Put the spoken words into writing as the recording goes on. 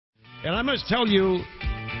And I must tell you,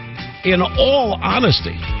 in all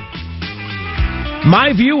honesty,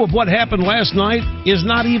 my view of what happened last night is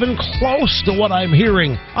not even close to what I'm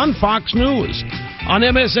hearing on Fox News, on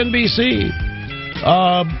MSNBC,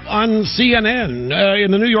 on CNN, in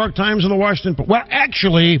the New York Times and the Washington Post. Well,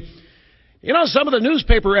 actually, you know, some of the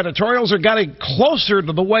newspaper editorials are getting closer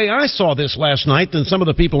to the way I saw this last night than some of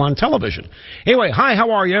the people on television. Anyway, hi, how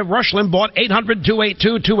are you? Rush Limbaugh,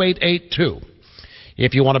 800-282-2882.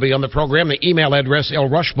 If you want to be on the program, the email address,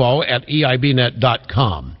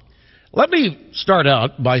 lrushbaugh@eibnet.com. Let me start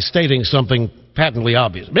out by stating something patently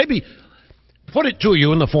obvious. Maybe put it to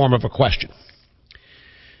you in the form of a question.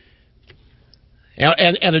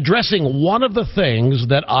 And addressing one of the things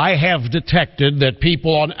that I have detected that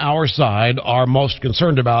people on our side are most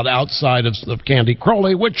concerned about outside of Candy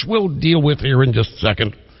Crowley, which we'll deal with here in just a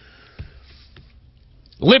second.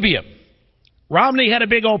 Libya. Romney had a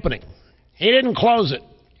big opening. He didn't close it.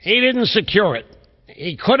 He didn't secure it.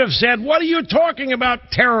 He could have said, what are you talking about,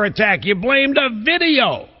 terror attack? You blamed a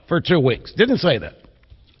video for 2 weeks. Didn't say that.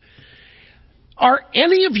 Are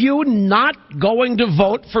any of you not going to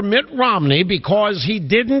vote for Mitt Romney because he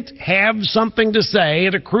didn't have something to say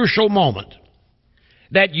at a crucial moment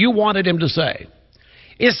that you wanted him to say?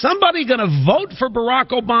 Is somebody going to vote for Barack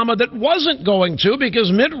Obama that wasn't going to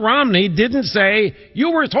because Mitt Romney didn't say you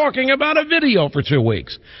were talking about a video for 2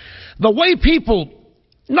 weeks? The way people...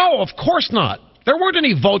 No, of course not. There weren't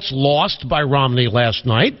any votes lost by Romney last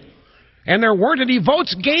night, and there weren't any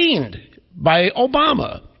votes gained by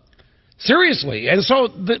Obama. Seriously. And so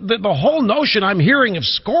the whole notion I'm hearing of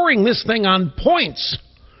scoring this thing on points,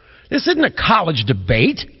 this isn't a college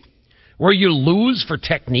debate where you lose for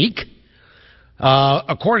technique,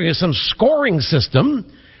 according to some scoring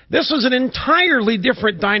system. This was an entirely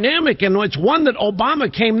different dynamic, and it's one that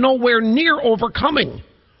Obama came nowhere near overcoming.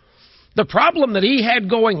 The problem that he had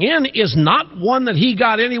going in is not one that he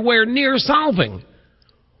got anywhere near solving.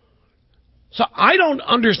 So I don't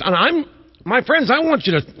understand. My friends, I want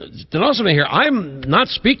you to know something here. I'm not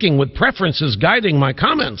speaking with preferences guiding my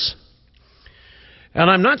comments. And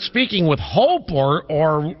I'm not speaking with hope or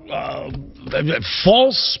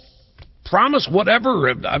false promise,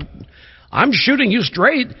 whatever. I'm shooting you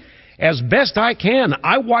straight as best I can.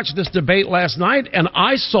 I watched this debate last night, and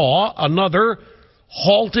I saw another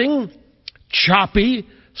halting, choppy,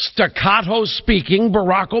 staccato-speaking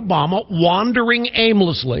Barack Obama wandering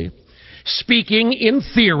aimlessly, speaking in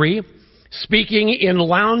theory, speaking in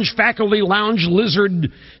faculty lounge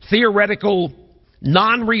lizard theoretical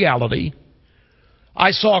non-reality.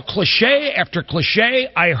 I saw cliche after cliche.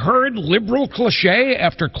 I heard liberal cliche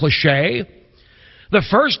after cliche. The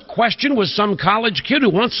first question was some college kid who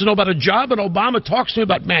wants to know about a job, and Obama talks to him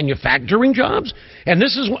about manufacturing jobs. And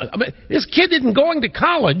this kid isn't going to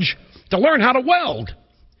college to learn how to weld.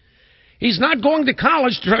 He's not going to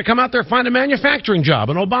college to try to come out there and find a manufacturing job.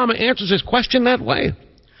 And Obama answers his question that way.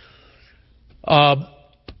 I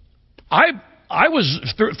was,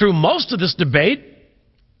 through most of this debate,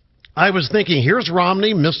 I was thinking, here's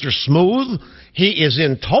Romney, Mr. Smooth. He is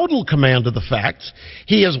in total command of the facts.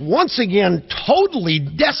 He is once again totally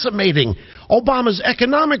decimating Obama's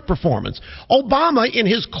economic performance. Obama, in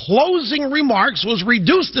his closing remarks, was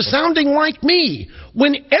reduced to sounding like me,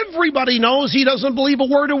 when everybody knows he doesn't believe a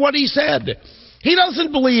word of what he said. He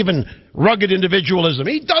doesn't believe in rugged individualism.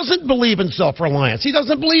 He doesn't believe in self-reliance. He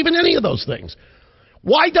doesn't believe in any of those things.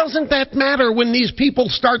 Why doesn't that matter when these people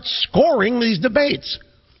start scoring these debates?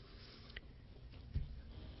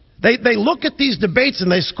 They look at these debates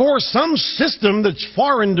and they score some system that's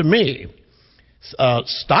foreign to me.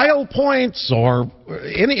 Style points or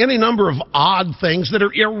any number of odd things that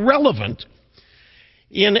are irrelevant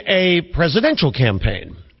in a presidential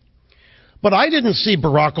campaign. But I didn't see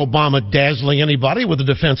Barack Obama dazzling anybody with the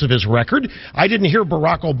defense of his record. I didn't hear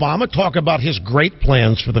Barack Obama talk about his great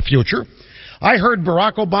plans for the future. I heard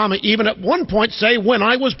Barack Obama even at one point say, when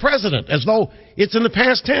I was president, as though it's in the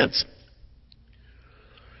past tense.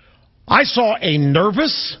 I saw a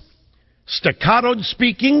nervous,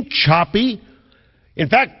 staccato-speaking, choppy. In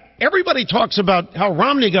fact, everybody talks about how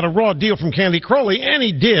Romney got a raw deal from Candy Crowley, and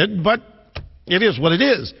he did, but it is what it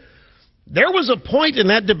is. There was a point in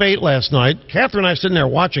that debate last night, Catherine and I sitting there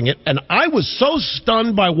watching it, and I was so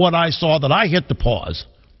stunned by what I saw that I hit the pause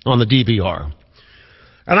on the DVR.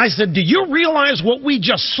 And I said, do you realize what we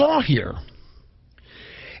just saw here?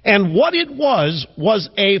 And what it was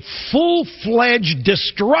a full-fledged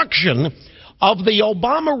destruction of the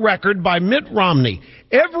Obama record by Mitt Romney.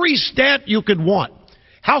 Every stat you could want.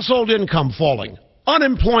 Household income falling.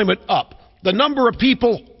 Unemployment up. The number of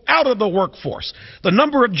people out of the workforce, the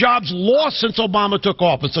number of jobs lost since Obama took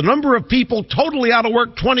office, the number of people totally out of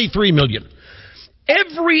work, 23 million.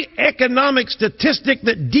 Every economic statistic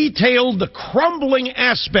that detailed the crumbling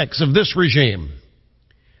aspects of this regime.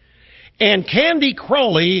 And Candy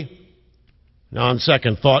Crowley, now on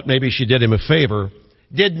second thought, maybe she did him a favor,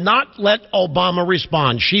 did not let Obama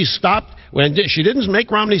respond. She stopped, when she didn't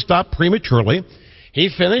make Romney stop prematurely. He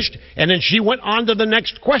finished, and then she went on to the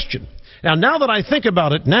next question. Now that I think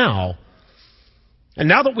about it now, and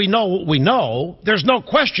now that we know what we know, there's no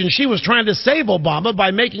question she was trying to save Obama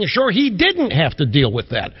by making sure he didn't have to deal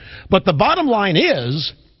with that. But the bottom line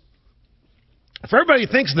is, if everybody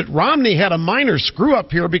thinks that Romney had a minor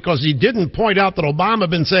screw-up here because he didn't point out that Obama had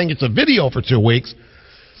been saying it's a video for 2 weeks,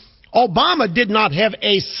 Obama did not have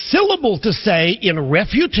a syllable to say in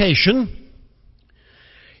refutation,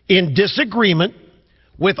 in disagreement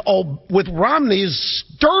with Romney's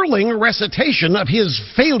sterling recitation of his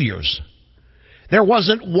failures. There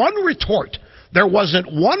wasn't one retort. There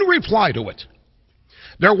wasn't one reply to it.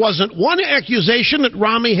 There wasn't one accusation that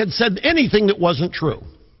Romney had said anything that wasn't true.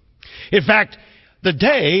 In fact, the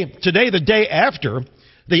day after,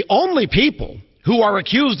 the only people who are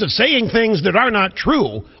accused of saying things that are not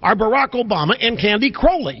true are Barack Obama and Candy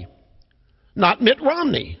Crowley, not Mitt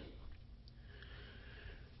Romney.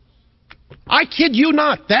 I kid you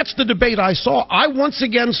not. That's the debate I saw. I once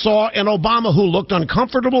again saw an Obama who looked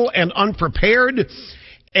uncomfortable and unprepared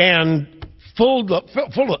and and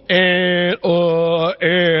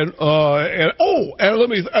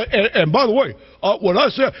by the way, when I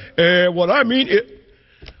say what I mean,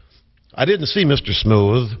 I didn't see Mr.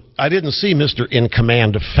 Smooth. I didn't see Mr. In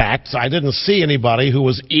command of facts. I didn't see anybody who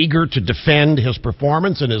was eager to defend his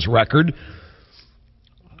performance and his record.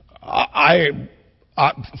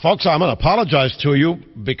 Folks, I'm going to apologize to you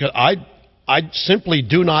because I simply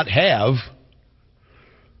do not have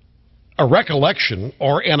a recollection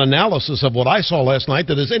or an analysis of what I saw last night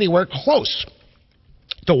that is anywhere close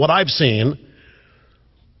to what I've seen,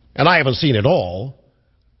 and I haven't seen it all,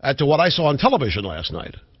 to what I saw on television last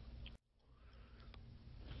night.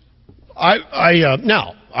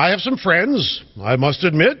 Now, I have some friends, I must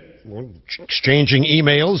admit, exchanging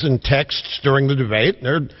emails and texts during the debate.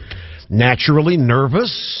 They're naturally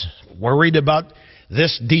nervous, worried about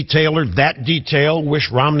this detail or that detail,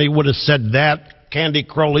 wish Romney would have said that, Candy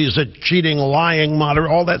Crowley is a cheating, lying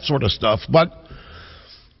moderate, all that sort of stuff. But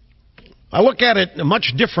I look at it in a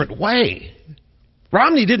much different way.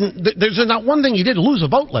 Romney there's not one thing he did lose a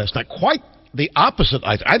vote last night. Quite the opposite.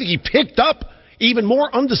 I think he picked up even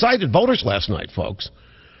more undecided voters last night, folks.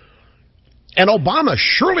 And Obama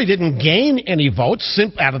surely didn't gain any votes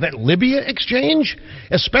out of that Libya exchange.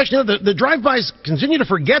 Especially, the drive-bys continue to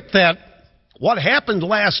forget that what happened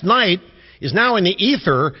last night is now in the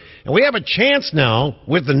ether, and we have a chance now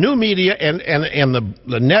with the new media and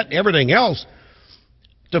the net and everything else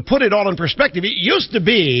to put it all in perspective. It used to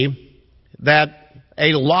be that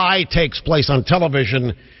a lie takes place on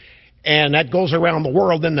television and that goes around the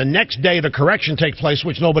world, then the next day the correction takes place,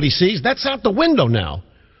 which nobody sees. That's out the window now.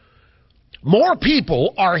 More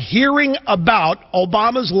people are hearing about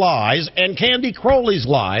Obama's lies and Candy Crowley's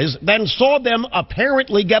lies than saw them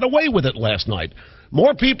apparently get away with it last night.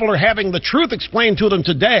 More people are having the truth explained to them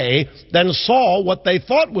today than saw what they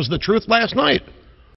thought was the truth last night.